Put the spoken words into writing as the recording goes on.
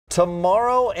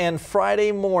Tomorrow and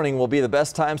Friday morning will be the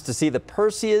best times to see the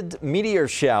Perseid meteor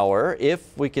shower,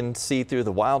 if we can see through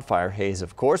the wildfire haze,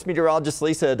 of course. Meteorologist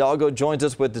Lisa Hidalgo joins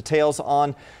us with details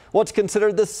on what's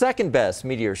considered the second best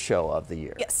meteor show of the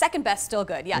year. Yeah, second best, still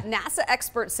good. Yeah, NASA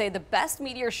experts say the best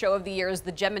meteor show of the year is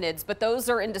the Geminids, but those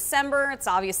are in December. It's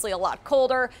obviously a lot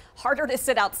colder, harder to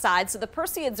sit outside, so the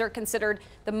Perseids are considered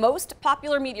the most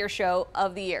popular meteor show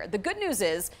of the year. The good news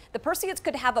is the Perseids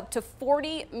could have up to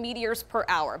 40 meteors per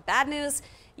hour. Bad news,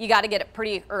 you got to get it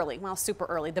pretty early, well, super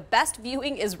early. The best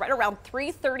viewing is right around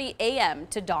 3:30 a.m.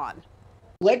 to dawn.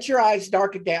 Let your eyes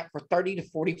darken down for 30 to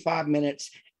 45 minutes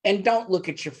and don't look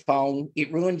at your phone.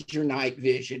 It ruins your night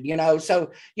vision,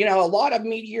 So, a lot of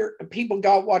people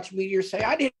watch meteors say,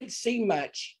 I didn't see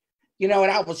much, and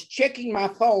I was checking my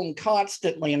phone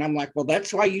constantly. And I'm like, well,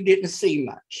 that's why you didn't see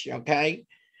much. Okay.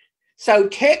 So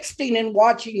texting and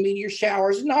watching meteor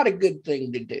showers is not a good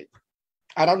thing to do.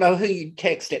 I don't know who you'd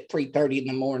text at 3:30 in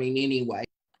the morning anyway.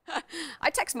 I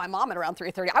text my mom at around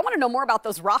 3:30. I want to know more about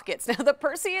those rockets. Now, the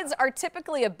Perseids are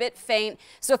typically a bit faint,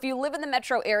 so if you live in the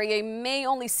metro area, you may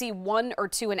only see 1 or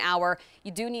 2 an hour.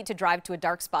 You do need to drive to a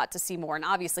dark spot to see more. And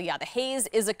obviously, yeah, the haze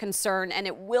is a concern, and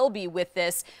it will be with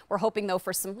this. We're hoping, though,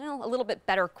 for some, a little bit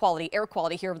better air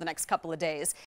quality here over the next couple of days.